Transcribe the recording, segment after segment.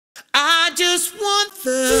I just want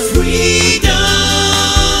the freedom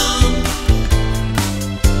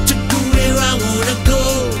to go where I wanna go.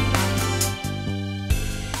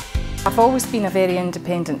 I've always been a very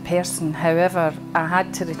independent person. However, I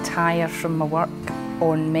had to retire from my work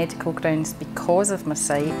on medical grounds because of my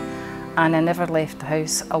sight, and I never left the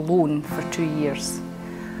house alone for 2 years.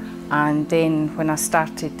 And then when I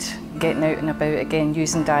started getting out and about again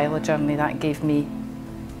using Dial a Journey, that gave me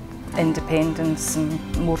independence and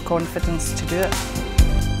more confidence to do it.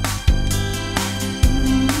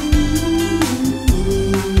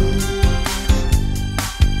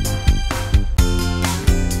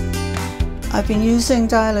 I've been using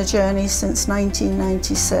Dial a Journey since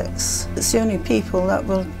 1996. It's the only people that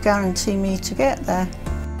will guarantee me to get there.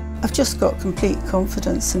 I've just got complete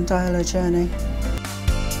confidence in Dial a Journey.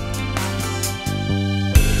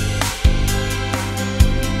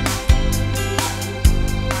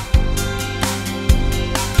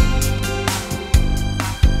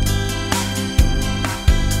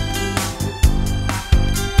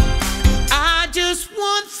 I just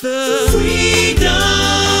want the freedom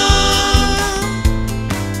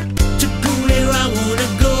to go where I wanna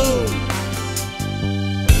go.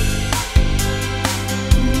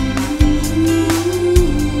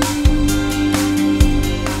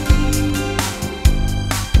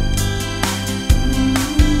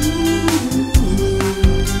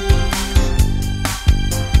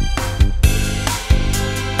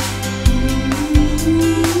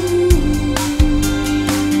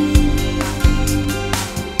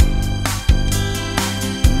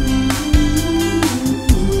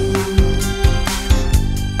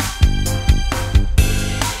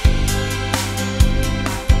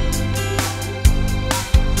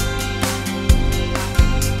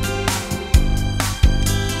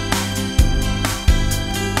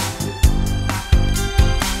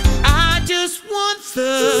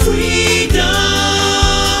 The freedom